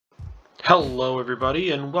Hello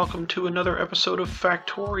everybody and welcome to another episode of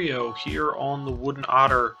Factorio here on the Wooden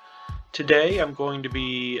Otter. Today I'm going to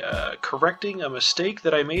be correcting a mistake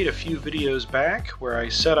that I made a few videos back where I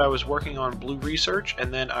said I was working on blue research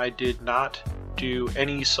and then I did not do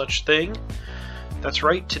any such thing. That's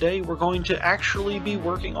right, today we're going to actually be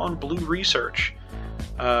working on blue research.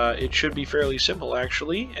 It should be fairly simple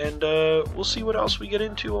actually, and we'll see what else we get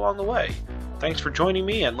into along the way. Thanks for joining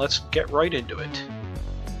me and let's get right into it.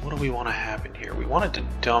 What do we want to happen here? We want it to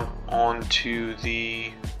dump onto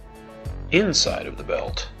the inside of the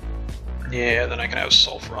belt. Yeah, then I can have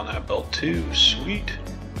sulfur on that belt too. Sweet.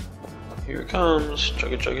 Here it comes.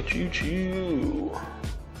 Chugga chugga choo choo.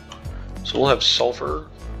 So we'll have sulfur,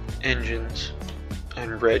 engines,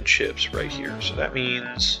 and red chips right here. So that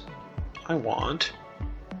means I want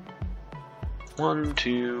 1,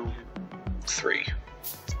 2, 3.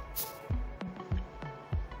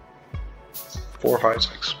 4, 5,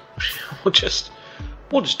 6. We'll just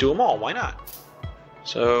do them all. Why not?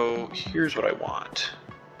 So here's what I want.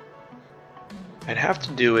 I'd have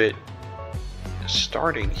to do it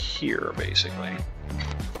starting here, basically.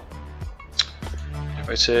 If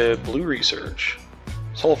I said blue research,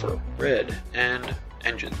 sulfur, red, and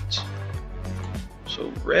engines.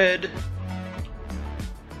 So red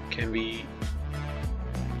can be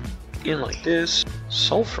in like this.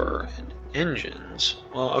 Sulfur and engines.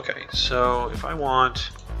 Well, okay, so if I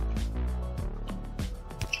want...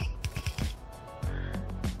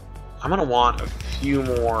 I'm going to want a few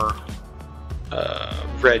more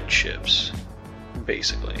red chips,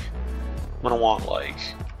 basically. I'm going to want like,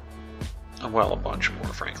 well, a bunch more,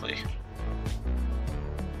 frankly.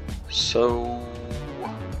 So...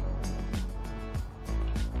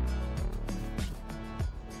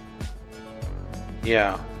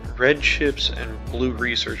 yeah, red chips and blue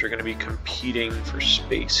research are going to be competing for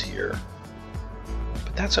space here.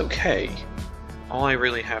 But that's okay. All I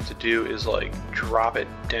really have to do is like drop it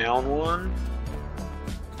down one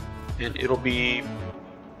and it'll be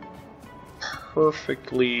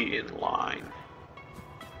perfectly in line.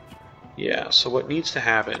 Yeah, so what needs to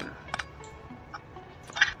happen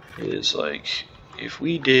is like if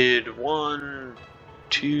we did 1,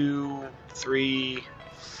 2, 3,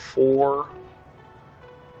 4,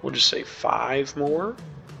 we'll just say 5 more.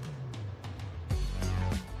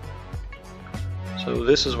 So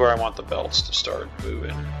this is where I want the belts to start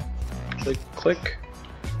moving. Click, click,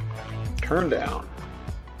 turn down,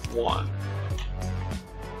 1.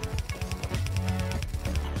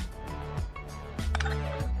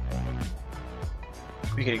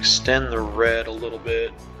 We can extend the red a little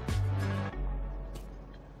bit.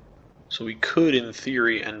 So we could, in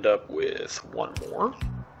theory, end up with 1 more.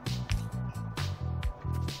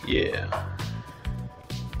 Yeah.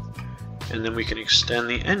 And then we can extend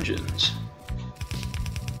the engines.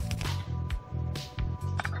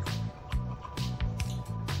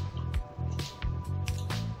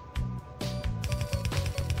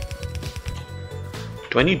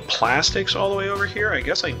 Do I need plastics all the way over here? I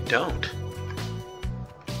guess I don't.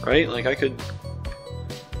 Right? Like I could...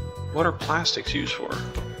 What are plastics used for?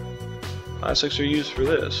 Plastics are used for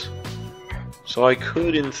this. So I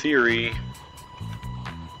could, in theory,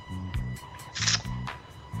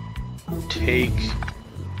 take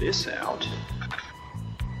this out,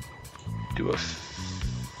 do a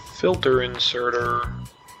filter inserter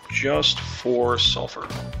just for sulfur.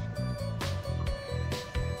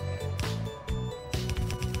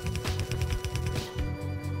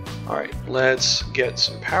 Alright, let's get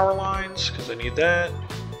some power lines, because I need that.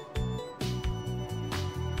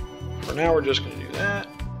 For now, we're just going to do that.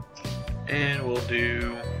 And we'll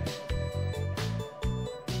do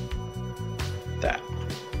that.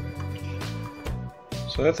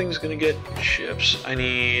 So that thing's going to get chips. I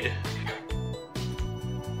need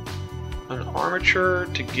an armature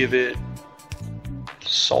to give it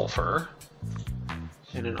sulfur,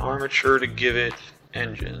 and an armature to give it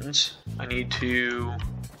engines. I need to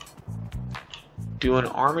do an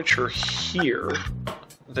armature here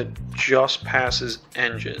that just passes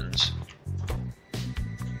engines.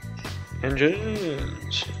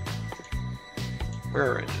 Engines!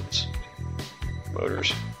 Where are engines?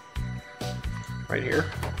 Motors. Right here.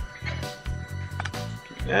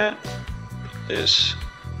 Do that. Put this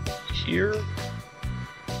here.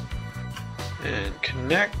 And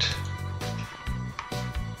connect.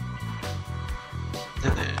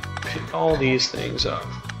 And then pick all these things up.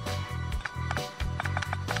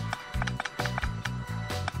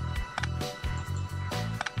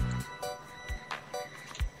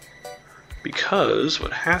 Because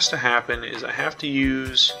what has to happen is I have to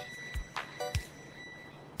use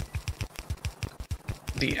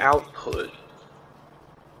the output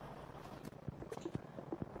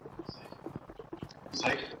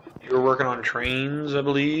You were working on trains, I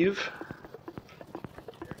believe.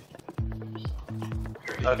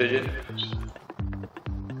 Oh, did you?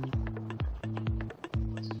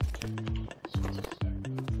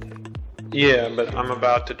 Yeah, but I'm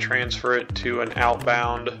about to transfer it to an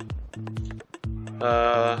outbound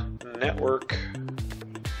network.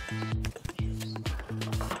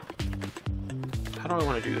 How do I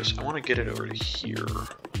want to do this? I want to get it over to here.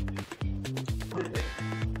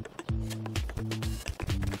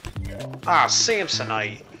 Ah,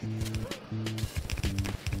 Samsonite.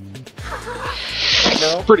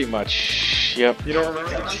 No? Pretty much, yep. You don't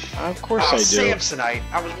remember that? Of course I do. Samsonite.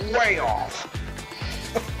 I was way off.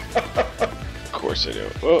 Of course I do.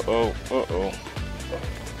 Uh-oh, uh-oh.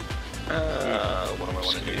 What do I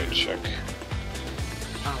want to do? Check.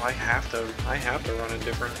 Oh, I have to run a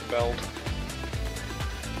different belt.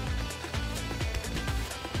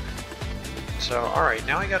 So, alright,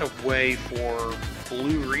 now I got a way for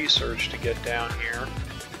blue research to get down here.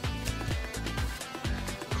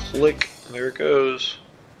 Click, there it goes.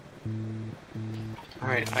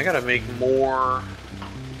 Alright, I gotta make more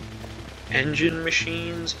engine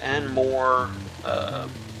machines and more,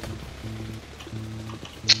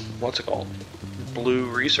 what's it called? Blue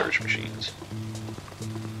research machines.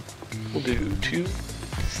 We'll do 2,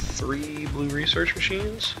 3 blue research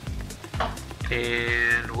machines.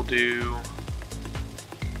 And we'll do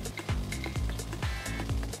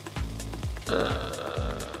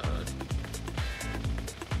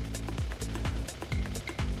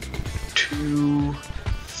 2,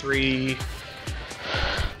 3, 4.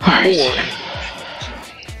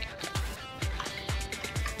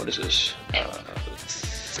 What is this?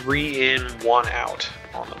 3 in, 1 out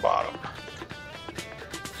on the bottom.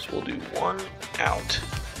 So we'll do 1 out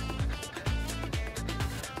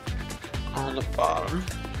on the bottom.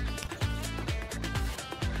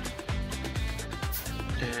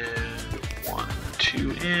 And 1,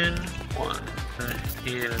 2 in, 1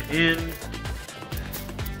 in, in.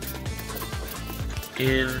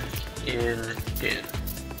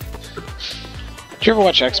 Did you ever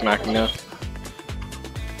watch Ex Machina?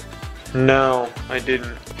 No, I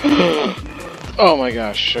didn't. Oh my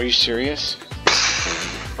gosh, are you serious?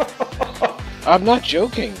 I'm not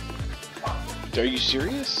joking. Are you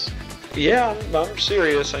serious? Yeah, I'm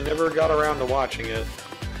serious. I never got around to watching it.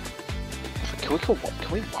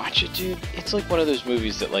 Can we watch it, dude? It's like one of those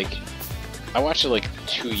movies that, like, I watched it like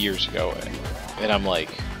 2 years ago, and I'm like,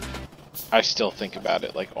 I still think about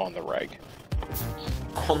it, like, on the reg.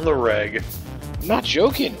 On the reg. I'm not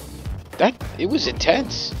joking. It was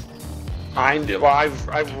intense. I've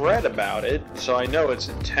read about it, so I know it's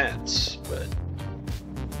intense, but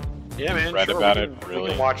yeah, man. Read sure, about we it, can, really? We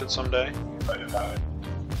can watch it someday.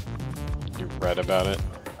 You read about it?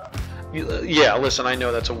 Yeah, listen, I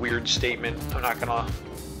know that's a weird statement. I'm not gonna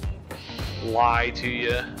lie to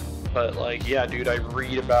you, but like, yeah, dude, I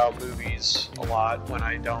read about movies a lot when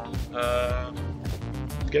I don't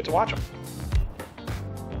get to watch them,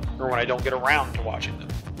 or when I don't get around to watching them.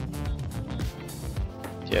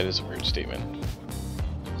 Yeah, it is a weird statement.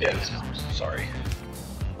 Yeah, sorry.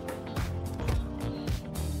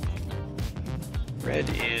 Red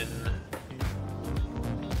in.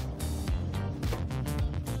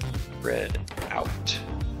 Red out.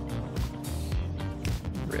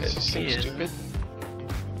 Red Is this thing in. stupid?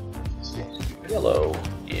 Yellow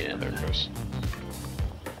in. There it goes.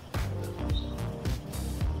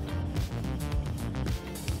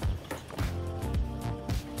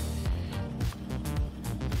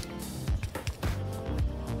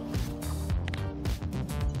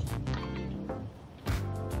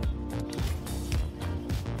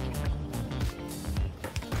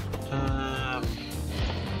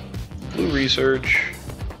 Blue research.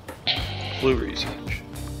 Blue research.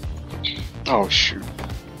 Oh shoot.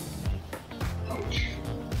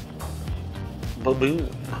 Ba-boom.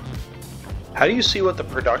 How do you see what the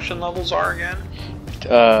production levels are again?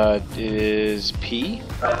 Is P,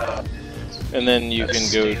 and then you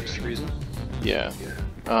can go. Yeah.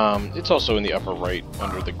 It's also in the upper right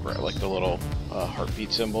under the the little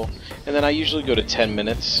heartbeat symbol. And then I usually go to 10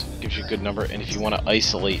 minutes, gives you a good number. And if you want to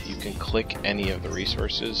isolate, you can click any of the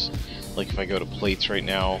resources. Like if I go to plates right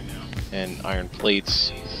now, and iron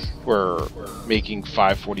plates, we're making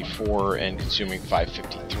 544 and consuming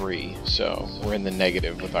 553. So we're in the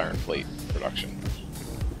negative with iron plate production.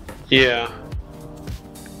 Yeah.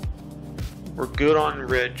 We're good on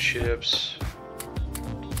red chips.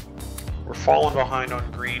 We're falling behind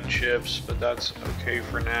on green chips, but that's okay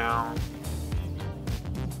for now.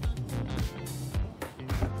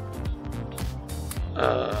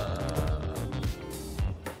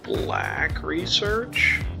 Black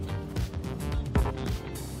research.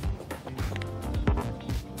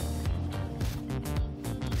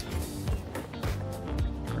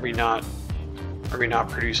 we not? Are we not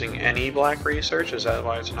producing any black research? Is that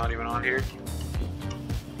why it's not even on here?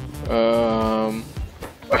 I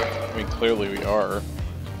mean, clearly we are.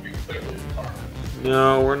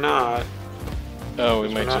 No, we're not. Oh, we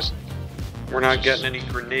might just... We're not getting any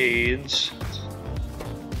grenades.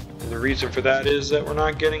 And the reason for that is that we're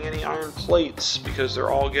not getting any iron plates, because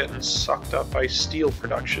they're all getting sucked up by steel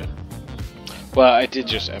production. Well, I did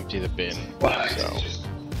just empty the bin, so...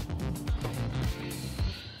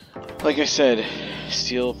 Like I said,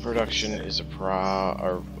 steel production is a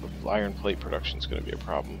or iron plate production is going to be a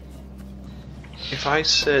problem. If I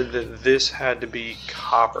said that this had to be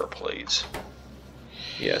copper plates,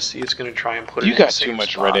 yeah, see, it's going to try and put it in the same too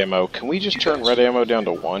much spot. red ammo. Can we just turn red ammo down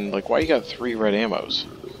to 1? Like, why you got 3 red ammos?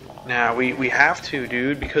 Nah, we have to,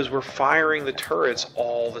 dude, because we're firing the turrets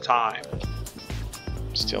all the time.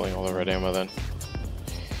 Stealing all the red ammo then.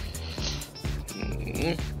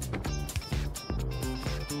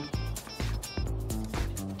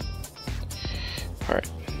 Alright,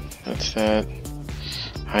 that's that.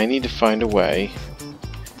 I need to find a way.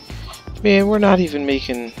 Man, we're not even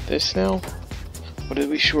making this now. What are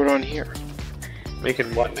we short on here?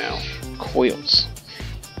 Making what now? Coils.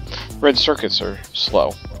 Red circuits are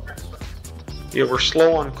slow. Yeah, we're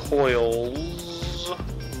slow on coils,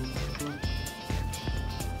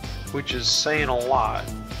 which is saying a lot,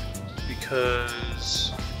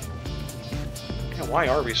 because... Yeah, why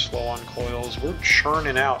are we slow on coils? We're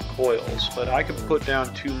churning out coils, but I could put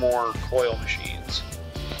down 2 more coil machines.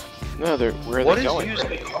 No, where are What they is going? using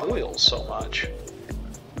the coils so much?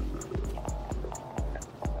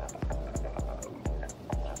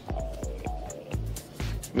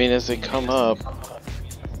 I mean, as they come up,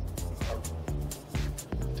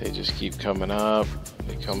 they just keep coming up.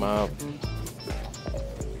 They come up.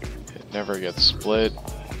 It never gets split.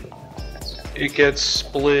 It gets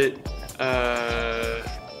split,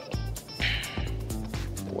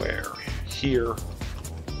 where? Here.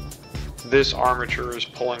 This armature is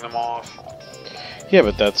pulling them off. Yeah,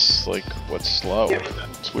 but that's, like, what's slow.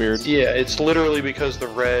 It's weird. Yeah, it's literally because the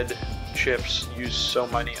red chips use so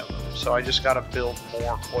many of them. So I just gotta build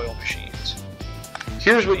more coil machines.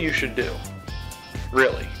 Here's what you should do.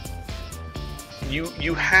 Really.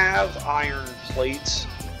 You have iron plates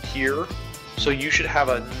here, so you should have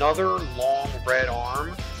another long red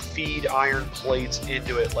arm feed iron plates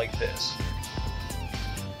into it like this.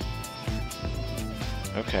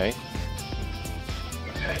 Okay.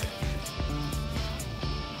 Okay.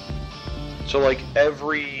 So like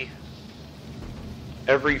every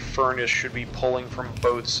furnace should be pulling from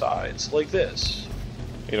both sides, like this.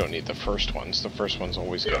 You don't need the first ones. The first ones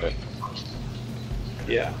always get it.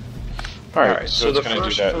 Yeah. Alright, so the it's going to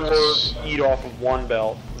first do that. 4 eat off of one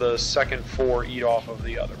belt, the second 4 eat off of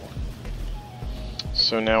the other one.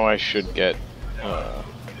 So now I should get...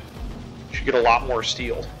 should get a lot more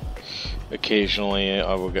steel. Occasionally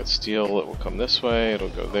I will get steel, it will come this way, it'll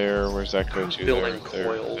go there. Where's that go to? Building There,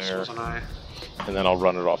 coils, there. wasn't I? And then I'll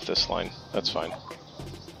run it off this line. That's fine.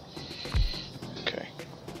 Okay.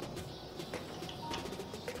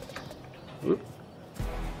 Whoop.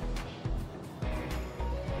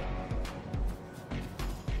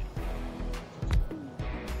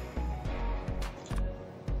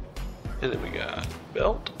 And then we got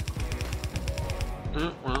belt.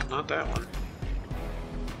 Well, not that one.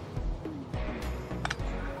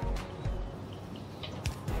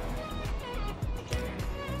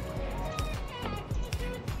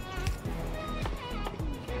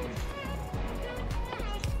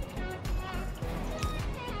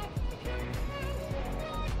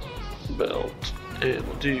 Belt, and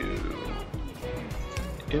we'll do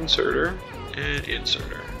inserter and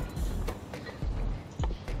inserter.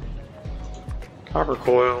 Copper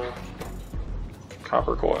coil,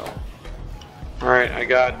 copper coil. Alright, I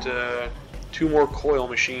got 2 more coil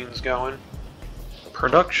machines going.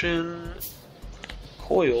 Production,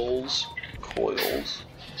 coils,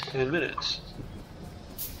 and minutes.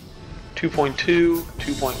 2.2,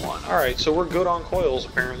 2.1. Alright, so we're good on coils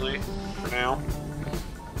apparently, for now.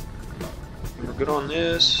 We're good on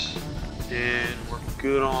this, and we're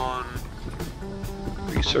good on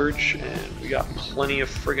research, and we got plenty of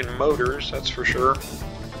friggin' motors, that's for sure.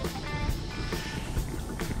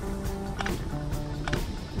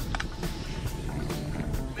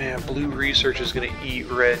 Man, blue research is gonna eat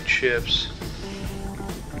red chips.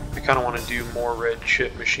 I kinda wanna do more red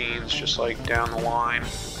chip machines, just like down the line. I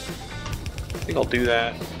think I'll do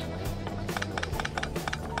that.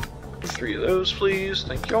 3 of those, please,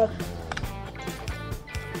 thank you.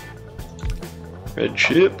 Red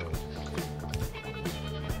chip.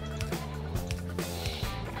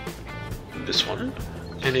 This one.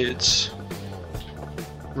 And it's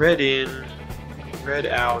red in, red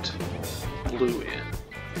out, blue in.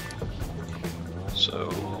 So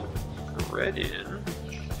red in,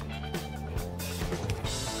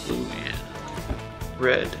 blue in,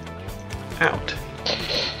 red out.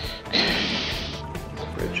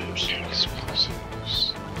 Bridges.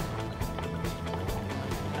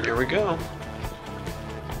 Here we go.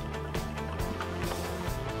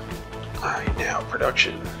 Alright, now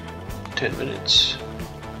production. 10 minutes.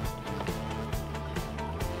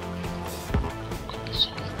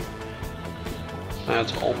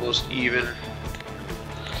 That's almost even.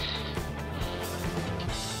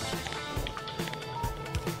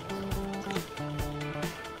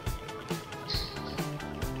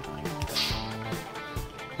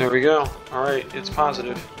 There we go. Alright, it's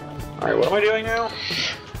positive. Alright, what am I doing now?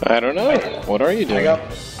 I don't know. What are you doing?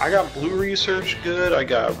 I got blue research good, I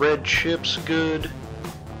got red chips good.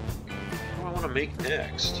 What do I want to make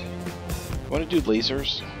next? You want to do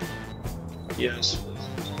lasers? Yes.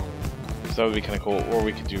 Because that would be kind of cool. Or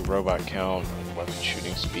we could do robot count, weapon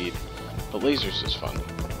shooting speed. But lasers is fun.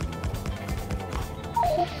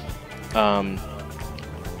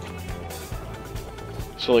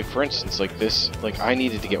 So like for instance, like this, like I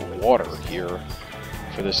needed to get water here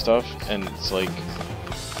for this stuff, and it's like,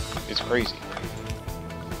 it's crazy.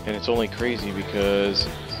 And it's only crazy because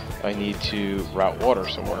I need to route water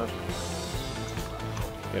somewhere.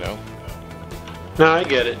 You know? No, I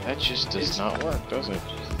get it. That just does not work, does it?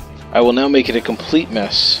 I will now make it a complete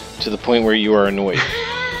mess to the point where you are annoyed.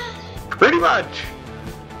 Pretty much.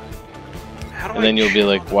 And then you'll be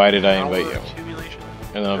like, why did I invite you?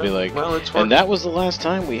 And then I'll be like, well, and that was the last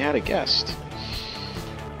time we had a guest.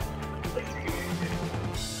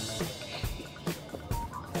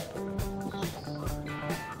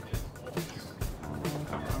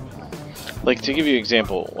 Like, to give you an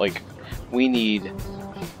example, like, we need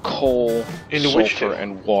coal, sulfur,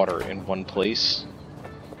 and water in one place.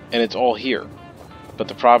 And it's all here. But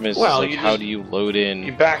the problem is, like, how do you load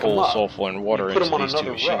in coal, sulfur, and water into these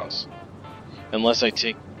two machines? Unless I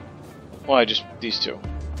take... Well, I just... these two.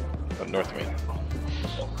 North of me.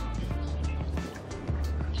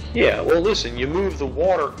 Yeah, well listen, you move the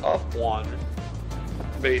water up one,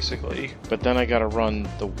 basically. But then I gotta run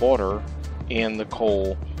the water, and the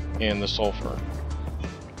coal, and the sulfur.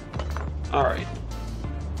 Alright.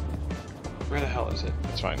 Where the hell is it?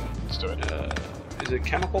 That's fine, let's do it. Is it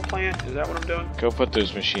chemical plant? Is that what I'm doing? Go put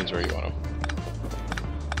those machines where you want them.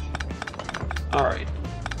 Alright.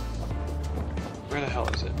 Where the hell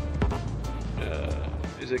is it?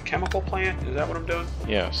 Is it chemical plant? Is that what I'm doing?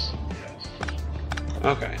 Yes.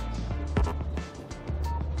 Okay.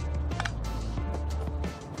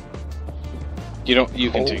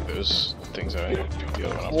 You can take those things out. I do the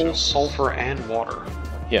other one up too. Coal, sulfur, and water.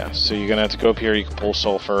 Yeah, so you're gonna have to go up here, you can pull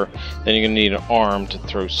sulfur, then you're gonna need an arm to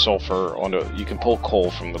throw sulfur onto. You can pull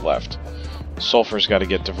coal from the left. Sulfur's gotta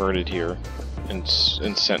get diverted here and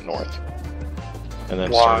sent north. And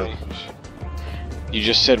then why? You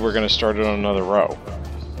just said we're gonna start it on another row.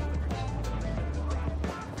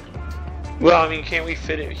 Well, I mean, can't we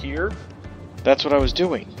fit it here? That's what I was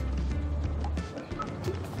doing.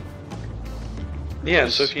 Yeah,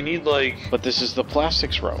 so if you need like... But this is the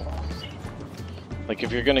plastics row. Like,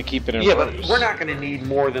 if you're gonna keep it in yeah, rows... but we're not gonna need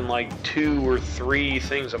more than like 2 or 3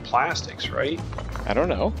 things of plastics, right? I don't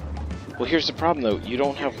know. Well, here's the problem though. You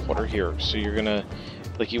don't have water here, so you're gonna...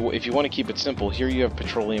 Like, if you want to keep it simple, here you have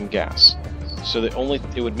petroleum gas. So it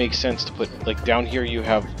would make sense to put... Like, down here you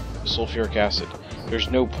have sulfuric acid. There's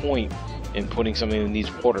no point in putting something that needs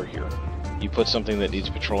water here. You put something that needs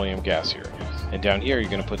petroleum gas here. And down here you're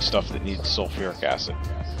going to put stuff that needs sulfuric acid.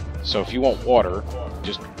 So if you want water,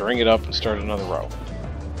 just bring it up and start another row.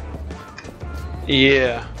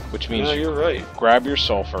 Yeah. Which means you're right. Grab your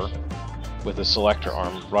sulfur with a selector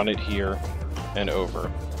arm, run it here and over.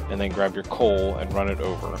 And then grab your coal and run it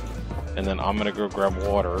over. And then I'm going to go grab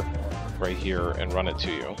water right here and run it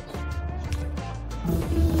to you.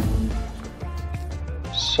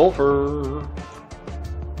 Sulfur.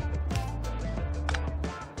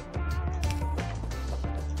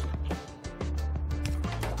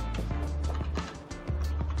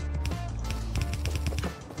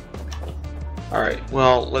 Alright,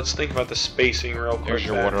 well, let's think about the spacing real quick. There's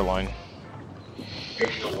your water line.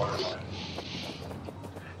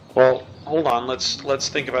 Well, hold on, let's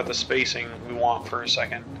think about the spacing we want for a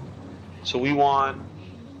second. So we want...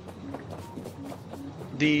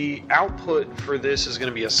 The output for this is going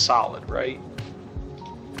to be a solid, right?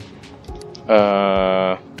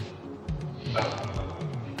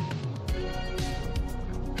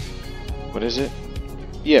 What is it?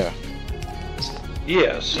 Yeah.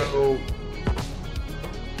 Yeah, so...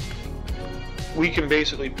 we can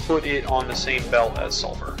basically put it on the same belt as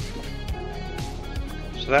sulfur.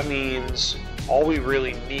 So that means all we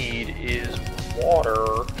really need is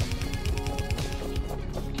water.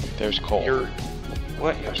 There's coal. You're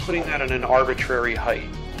putting that at an arbitrary height.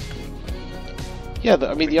 Yeah,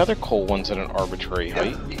 I mean the other coal one's at an arbitrary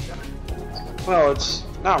height. Well, it's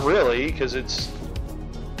not really, because it's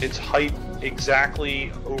height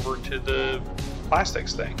exactly over to the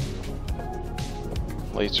plastics thing.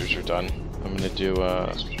 Lasers are done. I'm gonna do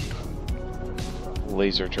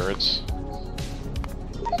laser turrets.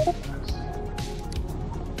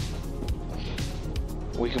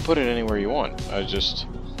 We can put it anywhere you want. I just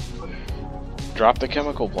drop the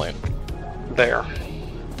chemical plant. There.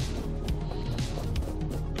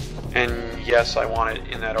 And yes, I want it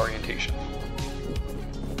in that orientation.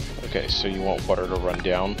 Okay, so you want water to run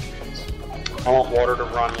down? I want water to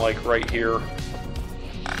run like right here.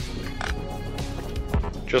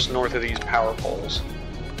 Just north of these power poles.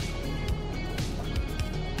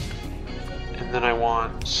 And then I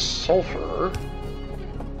want sulfur.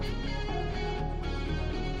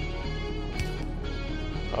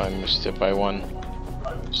 I missed it by one.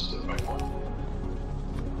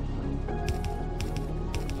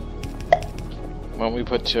 Why don't we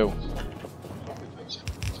put 2?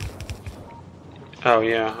 Oh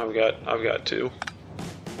yeah, I've got 2.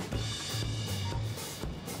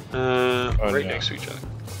 Right next to each other.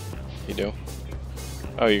 You do?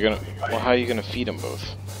 Oh, you're gonna. Well, how are you gonna feed them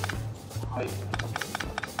both?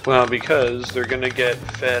 Well, because they're gonna get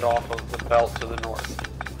fed off of the belt to the north.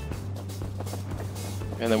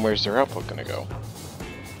 And then where's their output gonna go?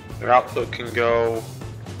 Their output can go.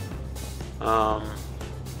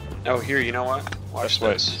 Oh, here. You know what? Watch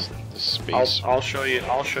this. The space. I'll show you.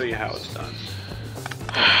 I'll show you how it's done.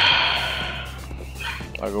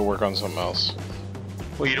 I'll go work on something else.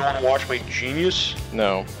 Well, you don't want to watch my genius?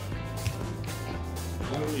 No.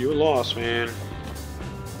 Oh, you're lost, man.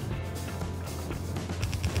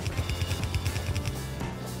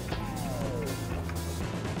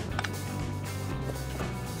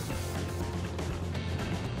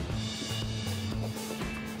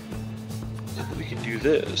 We can do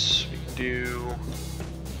this. We can do...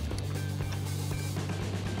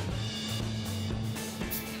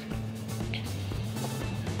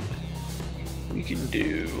 We can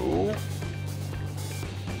do...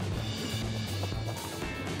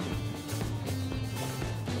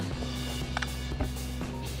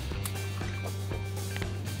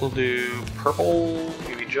 We'll do purple,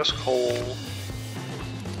 maybe just coal.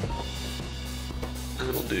 And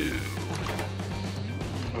then we'll do...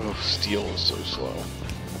 Oh, steel is so slow.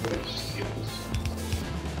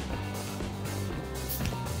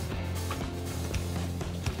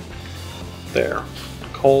 There.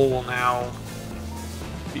 Coal will now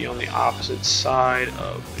be on the opposite side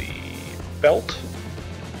of the belt.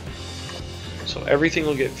 So everything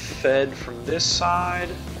will get fed from this side.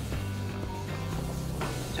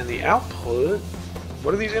 And the output,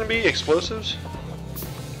 what are these going to be? Explosives?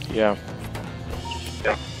 Yeah.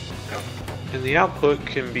 Yeah. And the output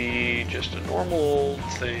can be just a normal old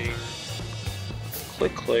thing.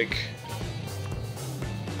 Click, click.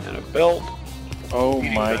 And a belt. Oh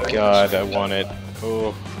my god, I want it.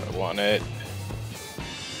 Oh, I want it.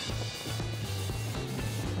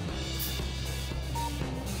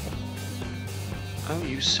 Oh,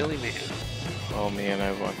 you silly man. Oh man,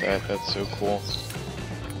 I want that. That's so cool.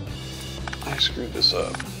 I screwed this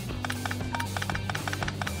up.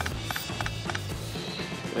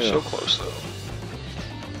 We're so close, though.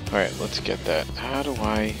 Alright, let's get that. How do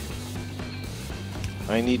I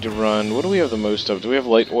need to run... What do we have the most of? Do we have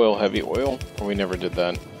light oil, heavy oil? Or we never did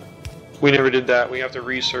that? We never did that. We have to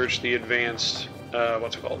research the advanced...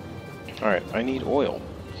 what's it called? Alright, I need oil.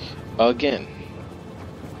 Again.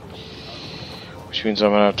 Which means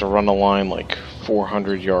I'm gonna have to run a line like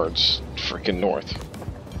 400 yards freaking north.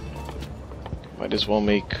 Might as well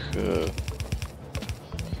make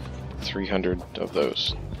 300 of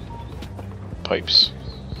those pipes.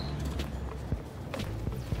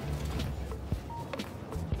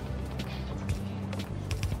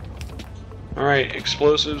 Alright,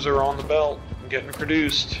 explosives are on the belt, getting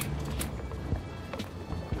produced.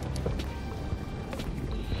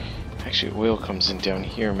 Actually, oil comes in down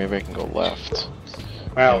here. Maybe I can go left.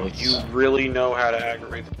 Wow, Yeah, you really know how to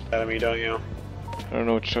aggravate the enemy, don't you? I don't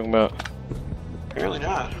know what you're talking about. Apparently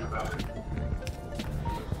not.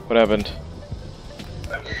 What happened?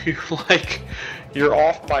 You're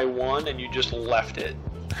off by 1 and you just left it.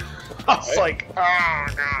 I was like, oh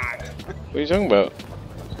god. What are you talking about?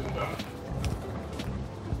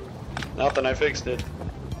 Nothing, I fixed it.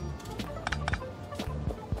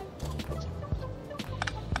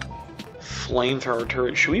 Flamethrower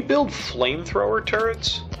turret. Should we build flamethrower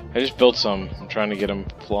turrets? I just built some. I'm trying to get them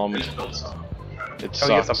plumbed. It sucks. Oh,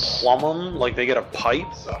 you have to plumb them? Like they get a pipe?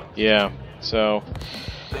 Yeah, so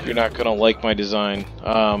you're not gonna like my design.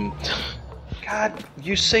 God,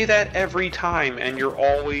 you say that every time, and you're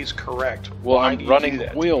always correct. Well, I'm running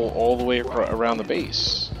oil all the way around the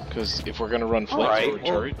base, because if we're gonna run flamethrower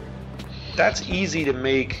turret... That's easy to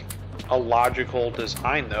make a logical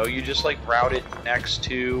design, though. You just, like, route it next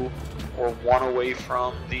to, or one away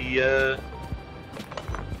from the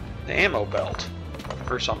ammo belt,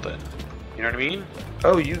 or something. You know what I mean?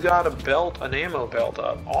 Oh, you got an ammo belt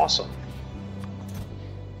up. Awesome.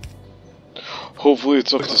 Hopefully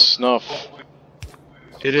it's up to snuff.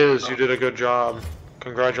 It is. You did a good job.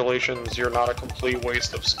 Congratulations. You're not a complete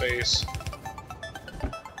waste of space.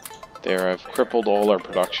 There, I've crippled all our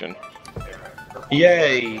production.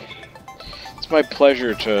 Yay! It's my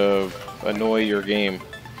pleasure to annoy your game.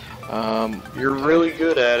 You're really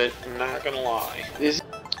good at it, I'm not gonna lie.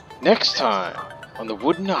 Next time on the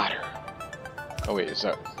Wooden Otter. Oh wait, is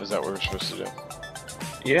that what we're supposed to do?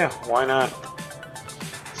 Yeah, why not?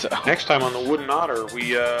 So, next time on the Wooden Otter,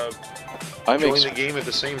 we join the game at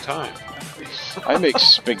the same time. I make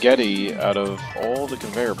spaghetti out of all the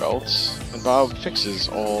conveyor belts, and Bob fixes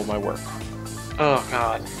all my work. Oh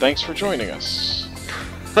God! Thanks for joining us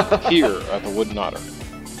here at the Wooden Otter.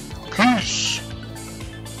 Peace.